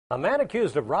A man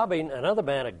accused of robbing another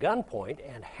man at gunpoint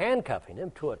and handcuffing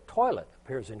him to a toilet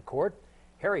appears in court.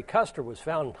 Harry Custer was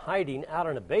found hiding out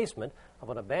in a basement of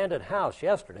an abandoned house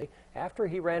yesterday after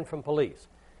he ran from police.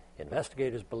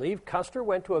 Investigators believe Custer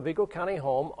went to a Vigo County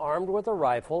home armed with a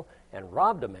rifle and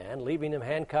robbed a man, leaving him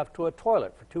handcuffed to a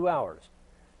toilet for 2 hours.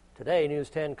 Today, News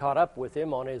 10 caught up with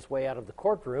him on his way out of the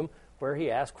courtroom, where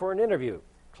he asked for an interview,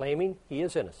 claiming he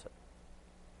is innocent.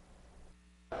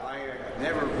 I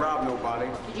never robbed nobody.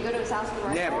 Did you go to his house with a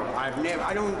rifle? Never.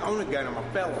 I don't own a gun. I'm a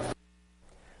felon.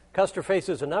 Custer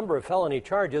faces a number of felony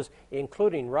charges,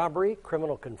 including robbery,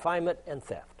 criminal confinement, and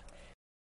theft.